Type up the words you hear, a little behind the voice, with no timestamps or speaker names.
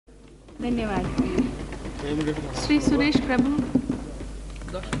धन्यवाद। श्री सुरेश प्रभु।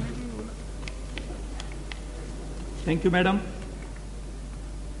 Thank you, madam.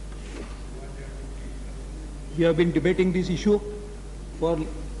 We have been debating this issue for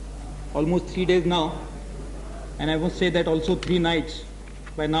almost 3 days now, and I must say that also 3 nights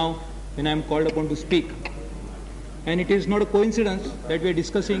by now when I am called upon to speak. And it is not a coincidence that we are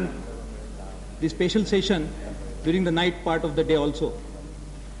discussing this special session during the night part of the day also.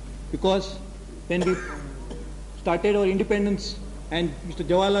 Because when we started our independence and Mr.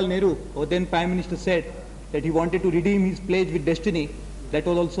 Jawaharlal Nehru, our then Prime Minister, said that he wanted to redeem his pledge with destiny, that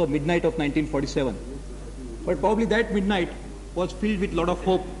was also midnight of 1947. But probably that midnight was filled with a lot of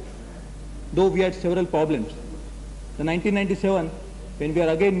hope, though we had several problems. The 1997, when we are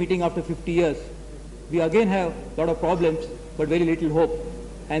again meeting after 50 years, we again have a lot of problems, but very little hope,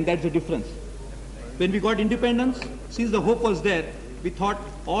 and that's the difference. When we got independence, since the hope was there, we thought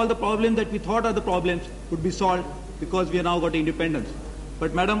all the problems that we thought are the problems would be solved because we have now got independence.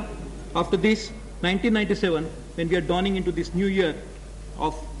 But madam, after this 1997, when we are dawning into this new year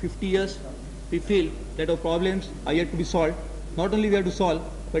of 50 years, we feel that our problems are yet to be solved. Not only we have to solve,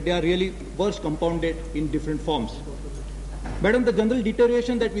 but they are really worse compounded in different forms. Madam, the general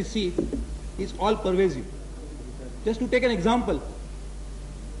deterioration that we see is all pervasive. Just to take an example,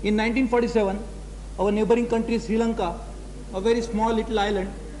 in 1947, our neighboring country Sri Lanka, a very small little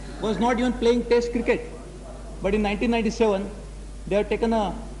island, was not even playing test cricket. But in 1997, they have taken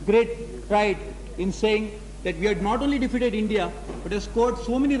a great pride in saying that we had not only defeated India, but have scored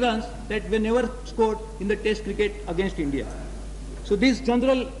so many runs that were never scored in the test cricket against India. So this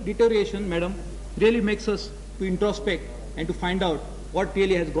general deterioration, madam, really makes us to introspect and to find out what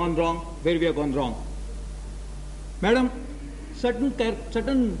really has gone wrong, where we have gone wrong. Madam,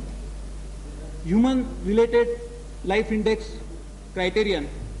 certain human-related life index criterion,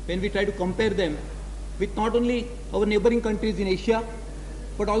 when we try to compare them with not only our neighboring countries in Asia,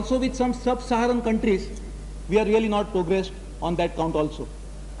 but also with some sub-Saharan countries, we are really not progressed on that count also.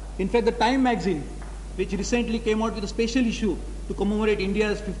 In fact, the Time magazine, which recently came out with a special issue to commemorate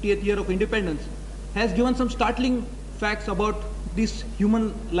India's 50th year of independence, has given some startling facts about this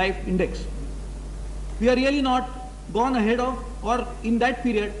human life index. We are really not gone ahead of, or in that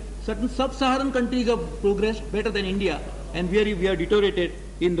period, certain sub-Saharan countries have progressed better than India, and we are deteriorated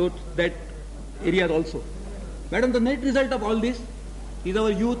in that area also. Madam, the net result of all this is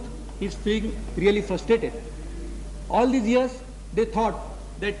our youth is feeling really frustrated. All these years, they thought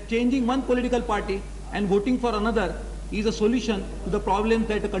that changing one political party and voting for another is a solution to the problems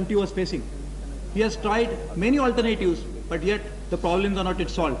that the country was facing. He has tried many alternatives, but yet the problems are not yet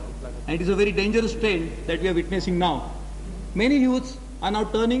solved. And it is a very dangerous trend that we are witnessing now. Many youths are now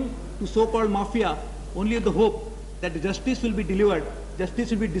turning to so-called mafia only with the hope that the justice will be delivered,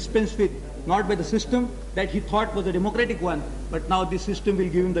 justice will be dispensed with, not by the system that he thought was a democratic one, but now this system will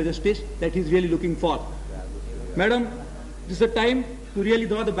give him the justice that he is really looking for. Madam, this is a time to really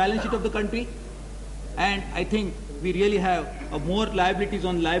draw the balance sheet of the country, and I think we really have more liabilities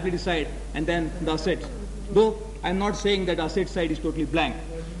on the liability side and then the assets. Though I am not saying that asset side is totally blank.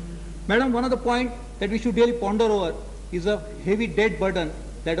 Madam, one of the points that we should really ponder over is a heavy debt burden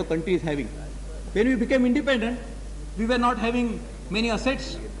that our country is having. When we became independent, we were not having many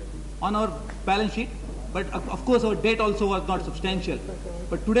assets on our balance sheet, but of course our debt also was not substantial.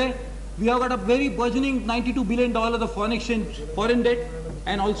 But today, we have got a very burgeoning $92 billion of foreign debt,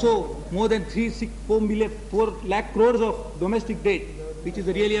 and also more than 4 lakh crores of domestic debt, which is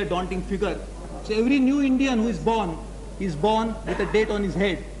really a daunting figure. So every new Indian who is born with a debt on his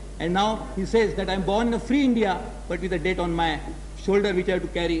head. And now he says that I am born in a free India, but with a debt on my shoulder which I have to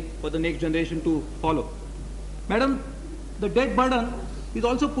carry for the next generation to follow. Madam, the debt burden is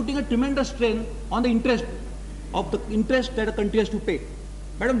also putting a tremendous strain on the interest that a country has to pay.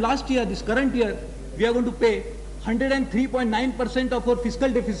 Madam, last year, this current year, we are going to pay 103.9% of our fiscal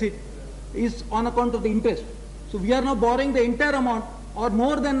deficit is on account of the interest. So we are now borrowing the entire amount or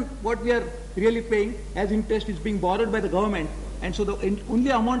more than what we are really paying as interest is being borrowed by the government. And so the only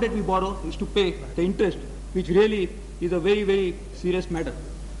amount that we borrow is to pay the interest, which really is a very, very serious matter.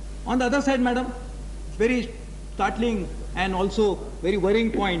 On the other side, madam, very startling and also very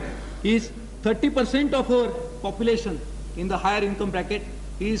worrying point is 30% of our population in the higher income bracket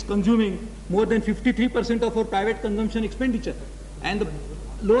is consuming more than 53% of our private consumption expenditure, and the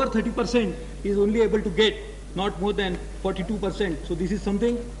lower 30% is only able to get not more than 42%. So this is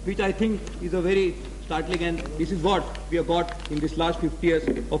something which I think is a very startling, and this is what we have got in this last 50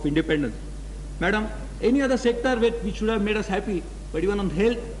 years of independence. Madam, any other sector which should have made us happy, but even on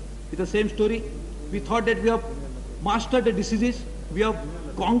health, it's the same story. We thought that we have mastered the diseases, we have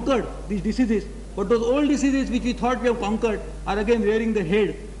conquered these diseases, but those old diseases which we thought we have conquered are again rearing their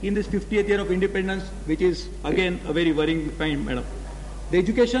head in this 50th year of independence, which is again a very worrying find, madam. The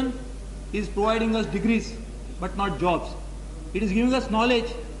education is providing us degrees, but not jobs. It is giving us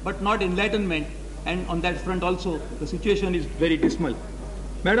knowledge, but not enlightenment, and on that front also, the situation is very dismal.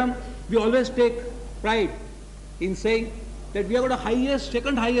 Madam, we always take pride in saying that we have got the highest,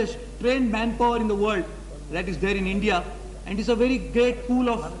 second highest trained manpower in the world that is there in India, and it's a very great pool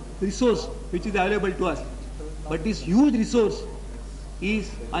of resource which is available to us. But this huge resource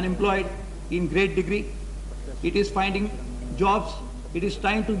is unemployed in great degree. It is finding jobs. It is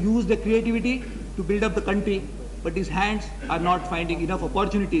trying to use the creativity to build up the country, but its hands are not finding enough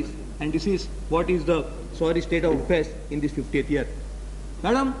opportunities, and this is what is the sorry state of affairs in this 50th year.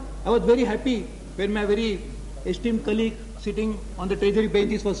 Madam, I was very happy when my very esteemed colleague sitting on the treasury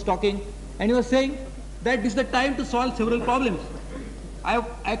benches was talking, and he was saying that this is the time to solve several problems.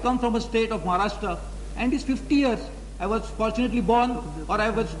 I come from a state of Maharashtra, and these 50 years I was fortunately born, or I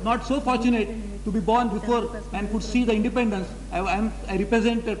was not so fortunate to be born before and could see the independence. I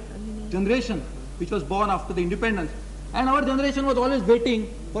represent a generation which was born after the independence, and our generation was always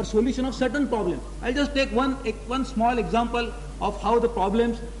waiting for solution of certain problems. I'll just take one small example of how the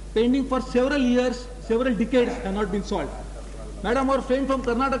problems pending for several years, several decades have not been solved. Madam, our friend from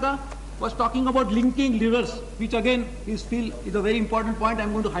Karnataka was talking about linking rivers, which again is a very important point.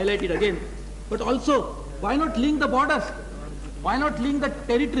 I'm going to highlight it again. But also, why not link the borders? Why not link the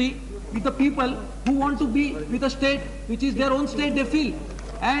territory with the people who want to be with a state which is their own state they feel?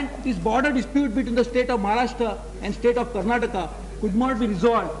 And this border dispute between the state of Maharashtra and state of Karnataka could not be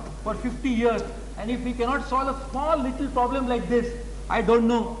resolved for 50 years. And if we cannot solve a small little problem like this, I don't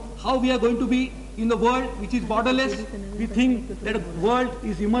know how we are going to be in the world which is borderless. We think that a world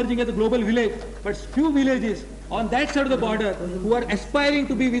is emerging as a global village, but few villages on that side of the border who are aspiring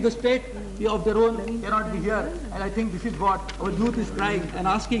to be with a state of their own cannot be here. And I think this is what our youth is crying and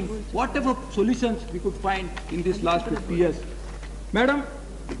asking, what type of solutions we could find in these last 50 years. Madam,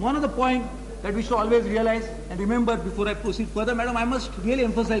 one of the points that we should always realize and remember before I proceed further, madam, I must really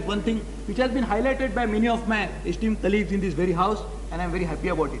emphasize one thing which has been highlighted by many of my esteemed colleagues in this very house, and I am very happy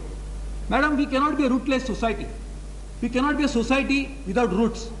about it. Madam, we cannot be a rootless society. We cannot be a society without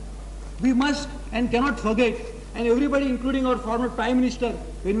roots. We must and cannot forget, and everybody, including our former Prime Minister,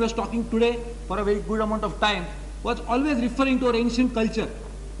 when he was talking today for a very good amount of time, was always referring to our ancient culture.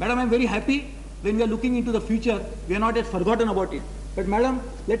 Madam, I am very happy when we are looking into the future, we are not yet forgotten about it. But madam,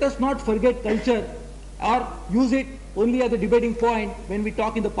 let us not forget culture or use it only as a debating point when we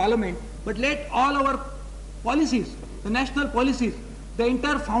talk in the parliament, but let all our policies, the national policies, the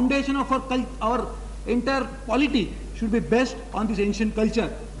entire foundation of our entire polity should be based on this ancient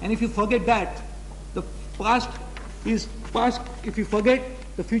culture. And if you forget that, the past is past. If you forget,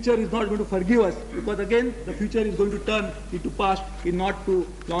 the future is not going to forgive us, because again, the future is going to turn into past in not too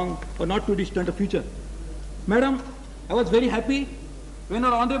long or not too distant a future. Madam, I was very happy when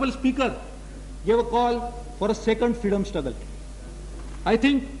our Honorable Speaker gave a call for a second freedom struggle. I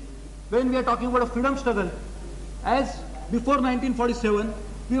think when we are talking about a freedom struggle, as before 1947,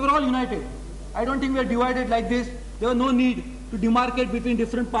 we were all united. I don't think we are divided like this. There was no need to demarcate between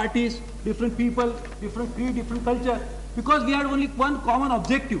different parties, different people, different creed, different culture, because we had only one common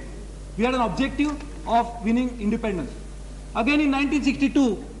objective. We had an objective of winning independence. Again in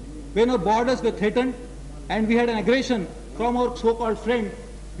 1962, when our borders were threatened and we had an aggression from our so-called friend,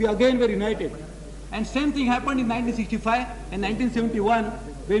 we again were united. And same thing happened in 1965 and 1971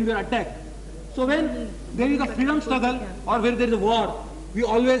 when we were attacked. So when there is a freedom struggle or when there is a war, we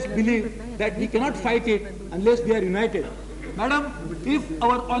always believe that we cannot fight it unless we are united. Madam, if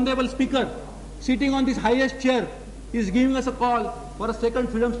our Honorable Speaker sitting on this highest chair is giving us a call for a second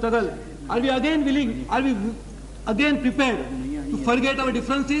freedom struggle, are we again willing, are we again prepared to forget our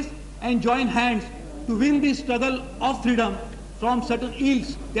differences and join hands to win this struggle of freedom from certain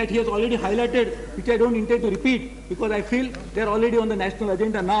ills that he has already highlighted, which I don't intend to repeat because I feel they are already on the national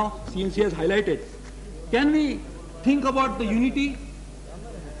agenda now, CNC has highlighted. Can we think about the unity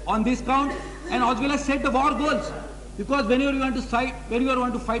on this count and as well as set the war goals? Because whenever you want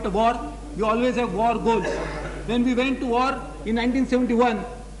to fight a war, you always have war goals. When we went to war in 1971,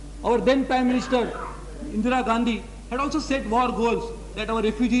 our then Prime Minister Indira Gandhi had also set war goals that our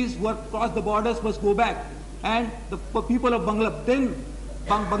refugees who have crossed the borders must go back, and the people of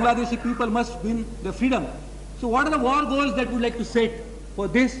Bangladeshi people must win their freedom. So what are the war goals that we would like to set? For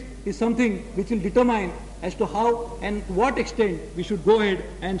this is something which will determine as to how and to what extent we should go ahead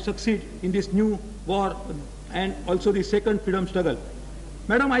and succeed in this new war and also the second freedom struggle.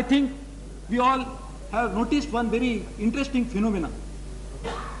 Madam, I think we all have noticed one very interesting phenomenon.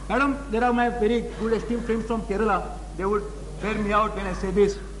 Madam, there are my very good esteemed friends from Kerala. They would bear me out when I say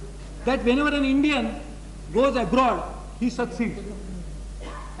this. That whenever an Indian goes abroad, he succeeds.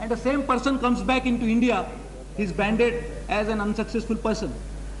 And the same person comes back into India, he is branded as an unsuccessful person.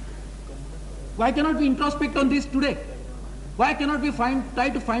 Why cannot we introspect on this today? Why cannot we try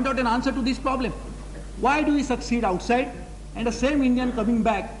to find out an answer to this problem? Why do we succeed outside and the same Indian coming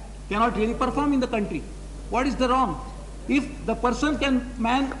back cannot really perform in the country? What is the wrong? If the person can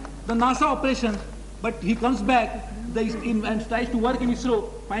man the NASA operations, but he comes back and tries to work in ISRO,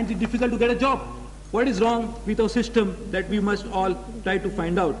 finds it difficult to get a job. What is wrong with our system that we must all try to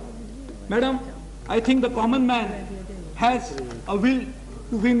find out? Madam, I think the common man has a will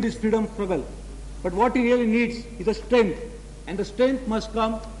to win this freedom struggle. But what he really needs is a strength. And the strength must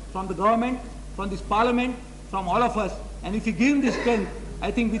come from the government, from this parliament, from all of us. And if we give him this strength, I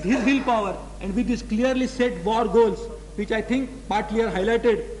think with his willpower and with his clearly set war goals, which I think partly are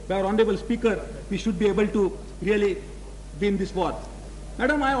highlighted by our Honorable Speaker, we should be able to really win this war.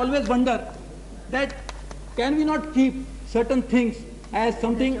 Madam, I always wonder that can we not keep certain things as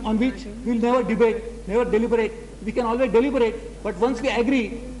something on which we will never debate, never deliberate. We can always deliberate, but once we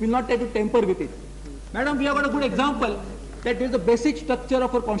agree, we will not try to tamper with it. Madam, we have got a good example that there is a basic structure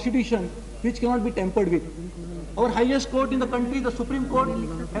of our constitution which cannot be tampered with. Our highest court in the country, the Supreme Court,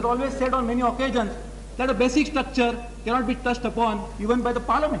 has always said on many occasions that a basic structure cannot be touched upon even by the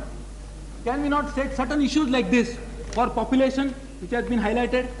parliament. Can we not set certain issues like this for population, which has been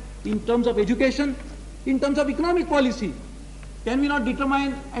highlighted, in terms of education, in terms of economic policy? Can we not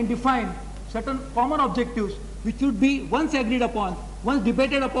determine and define certain common objectives which should be once agreed upon, once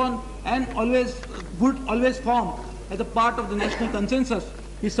debated upon, and would always form as a part of the national consensus,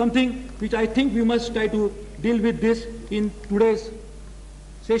 is something which I think we must try to deal with this in today's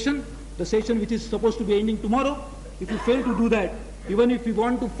session, the session which is supposed to be ending tomorrow. If we fail to do that, even if we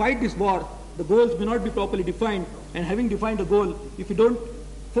want to fight this war, the goals may not be properly defined, and having defined a goal, if we don't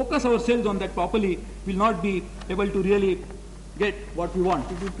focus ourselves on that properly, we will not be able to really get what we want.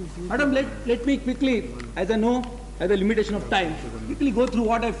 Madam, let me quickly, as I know, as a limitation of time, quickly go through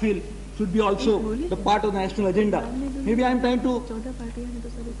what I feel should be also the part of the national agenda. Maybe I am trying to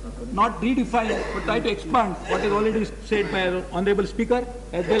not redefine, but try to expand what is already said by our Honorable Speaker,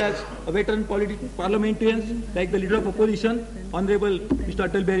 as well as a veteran parliamentarians like the Leader of Opposition, Honorable Mr.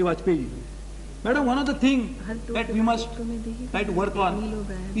 Atal Bihari Vajpayee. Madam, one of the things that we must try to work on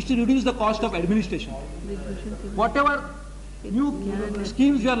is to reduce the cost of administration. Whatever new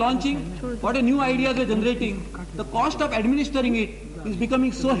schemes we are launching, whatever new ideas we are generating, the cost of administering it is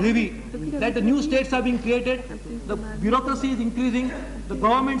becoming so heavy that the new states are being created, the bureaucracy is increasing, the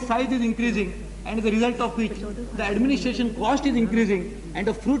government size is increasing, and as a result of which the administration cost is increasing, and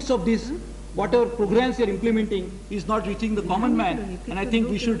the fruits of this, whatever programs we are implementing, is not reaching the common man. And I think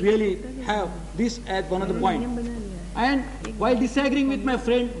we should really have this as one of the points. And while disagreeing with my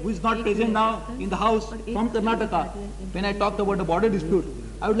friend who is not present now in the house from Karnataka, when I talked about the border dispute,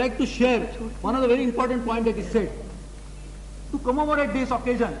 I would like to share one of the very important points that he said. To commemorate this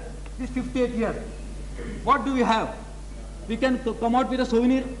occasion, this 58th year, what do we have? We can come out with a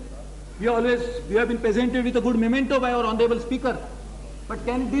souvenir. We have been presented with a good memento by our Honorable Speaker. But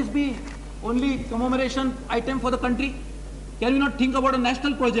can this be only commemoration item for the country? Can we not think about a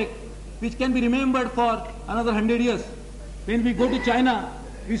national project which can be remembered for another 100 years? When we go to China,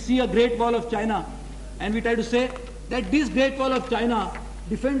 we see a Great Wall of China, and we try to say that this Great Wall of China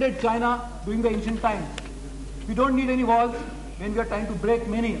defended China during the ancient times. We don't need any walls when we are trying to break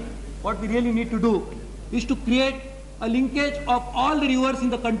many. What we really need to do is to create a linkage of all the rivers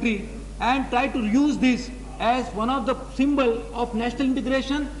in the country and try to use this as one of the symbol of national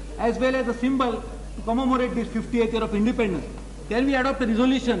integration, as well as a symbol to commemorate this 58th year of independence. Can we adopt a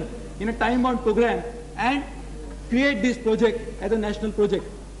resolution in a time-bound program and create this project as a national project?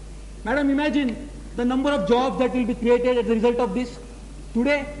 Madam, imagine the number of jobs that will be created as a result of this.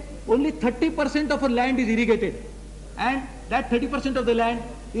 Today, only 30% of our land is irrigated, and that 30% of the land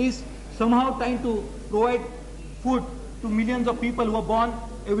is somehow trying to provide food to millions of people who are born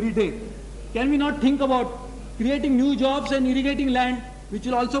every day. Can we not think about creating new jobs and irrigating land which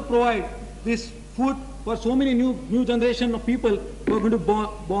will also provide this food for so many new generation of people who are going to be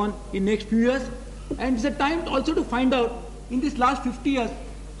born in next few years? And it's a time also to find out in this last 50 years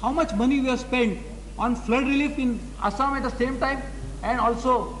how much money we have spent on flood relief in Assam at the same time, and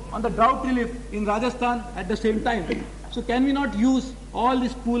also on the drought relief in Rajasthan at the same time. So can we not use all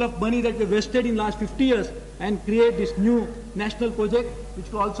this pool of money that we invested in last 50 years and create this new national project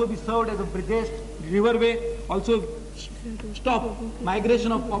which will also be served as a bridge, riverway, also stop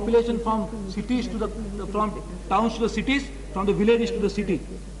migration of population from cities to from towns to the cities, from the villages to the city.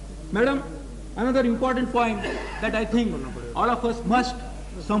 Madam, another important point that I think all of us must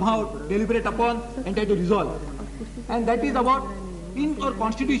somehow deliberate upon and try to resolve, and that is about, in our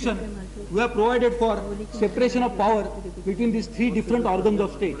constitution, we have provided for separation of power between these three different organs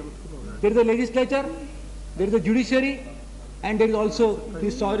of state. There is a legislature, there is a judiciary, and there is also the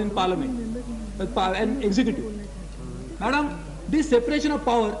sovereign parliament and executive. Madam, this separation of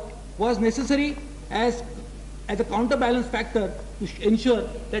power was necessary as a counterbalance factor to ensure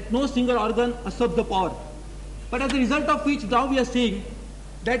that no single organ usurps the power. But as a result of which now we are seeing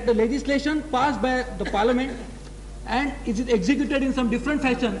that the legislation passed by the parliament and it is executed in some different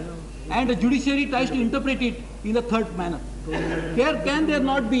fashion, and the judiciary tries to interpret it in a third manner. Here can there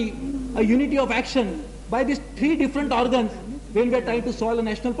not be a unity of action by these three different organs when we are trying to solve a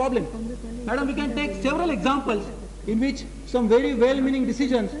national problem? Madam, we can take several examples in which some very well-meaning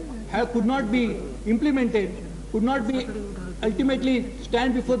decisions could not be implemented, could not be ultimately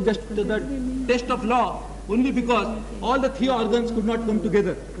stand before the test of law, only because all the three organs could not come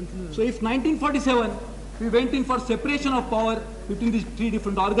together. So if 1947 we went in for separation of power between these three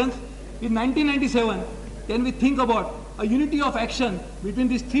different organs, in 1997 can we think about a unity of action between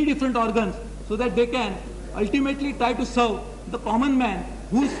these three different organs so that they can ultimately try to serve the common man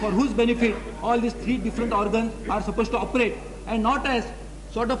for whose benefit all these three different organs are supposed to operate, and not as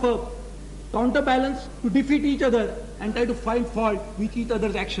sort of a counterbalance to defeat each other and try to find fault with each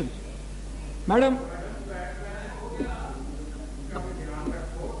other's actions. Madam,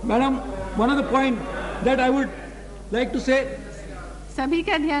 one of the points that I would like to say सभी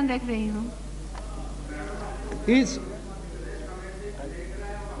का ध्यान रख रही हूँ is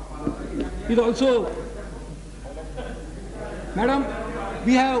also, Madam,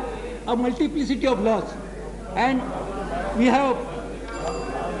 we have a multiplicity of laws and we have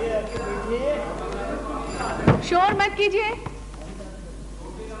शोर मत कीजिए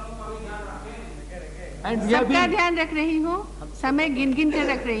and we have सबका been, ध्यान रख रही हूँ समय गिन गिन कर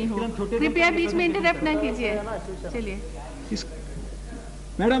रख रही हूँ कृपया बीच में इंटरप्ट न कीजिए चलिए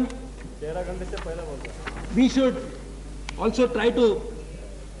Madam, we should also try to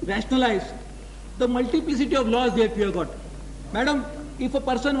rationalize the multiplicity of laws that we have got. Madam, if a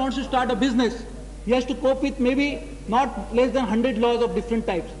person wants to start a business, he has to cope with maybe not less than 100 laws of different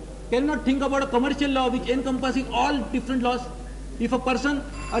types. Can you not think about a commercial law which encompassing all different laws? If a person,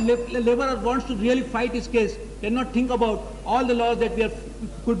 a laborer wants to really fight his case, cannot think about all the laws that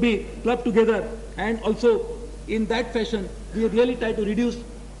could be clubbed together, and also in that fashion we really try to reduce.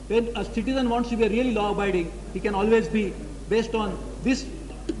 When a citizen wants to be really law-abiding, he can always be based on this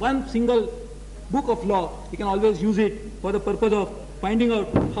one single book of law. He can always use it for the purpose of finding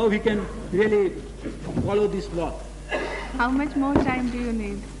out how he can really follow this law. How much more time do you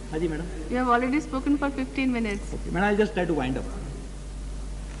need? Haji, madam. You have already spoken for 15 minutes. Okay, madam, I'll just try to wind up.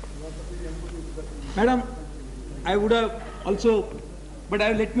 Madam, I would have also, but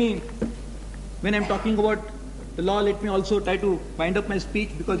let me, when I'm talking about the law, let me also try to wind up my speech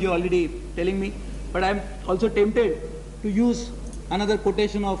because you're already telling me. But I'm also tempted to use another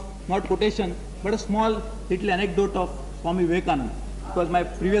quotation of, not quotation, but a small little anecdote of Swami Vivekananda, because my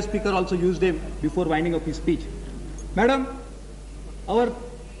previous speaker also used him before winding up his speech. Madam, our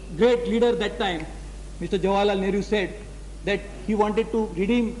great leader that time, Mr. Jawaharlal Nehru, said that he wanted to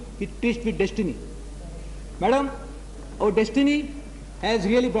redeem his tryst with destiny. Madam, our destiny has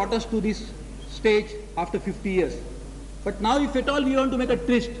really brought us to this stage after 50 years. But now if at all we want to make a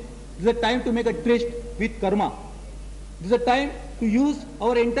tryst, this is a time to make a tryst with karma. This is a time to use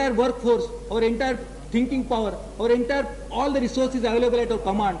our entire workforce, our entire thinking power, all the resources available at our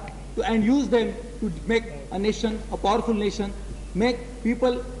command and use them to make a nation, a powerful nation, make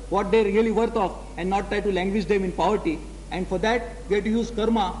people what they're really worth of and not try to languish them in poverty. And for that, we have to use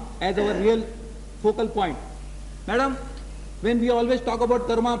karma as our real focal point. Madam, when we always talk about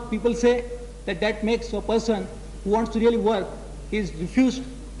karma, people say that makes a person who wants to really work, is refused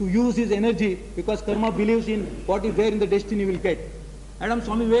to use his energy because karma believes in what is there in the destiny will get. Madam,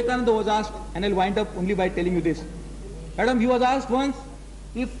 Swami Vivekananda was asked, and I'll wind up only by telling you this. Madam, he was asked once,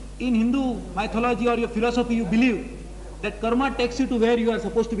 if in Hindu mythology or your philosophy you believe that karma takes you to where you are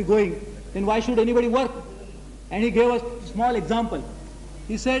supposed to be going, then why should anybody work? And he gave a small example.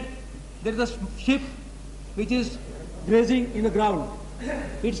 He said, there is a ship which is grazing in the ground.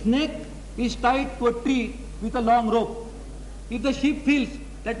 Its neck is tied to a tree with a long rope. If the ship feels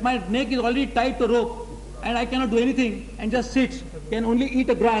that my neck is already tied to a rope and I cannot do anything and just sits, can only eat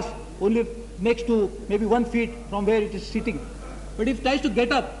a grass only next to maybe 1 feet from where it is sitting. But if it tries to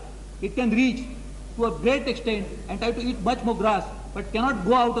get up, it can reach to a great extent and try to eat much more grass, but cannot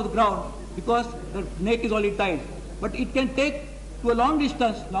go out of the ground because the neck is already tied. But it can take to a longer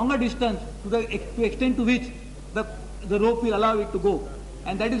distance to extent to which the rope will allow it to go.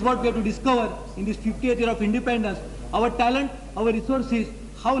 And that is what we have to discover in this 50th year of independence. Our talent, our resources,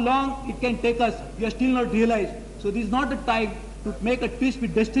 how long it can take us, we are still not realized. So this is not the time to make a twist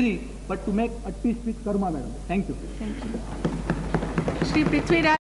with destiny, but to make a twist with karma, madam. Thank you. Thank you. Shri Prithviraj.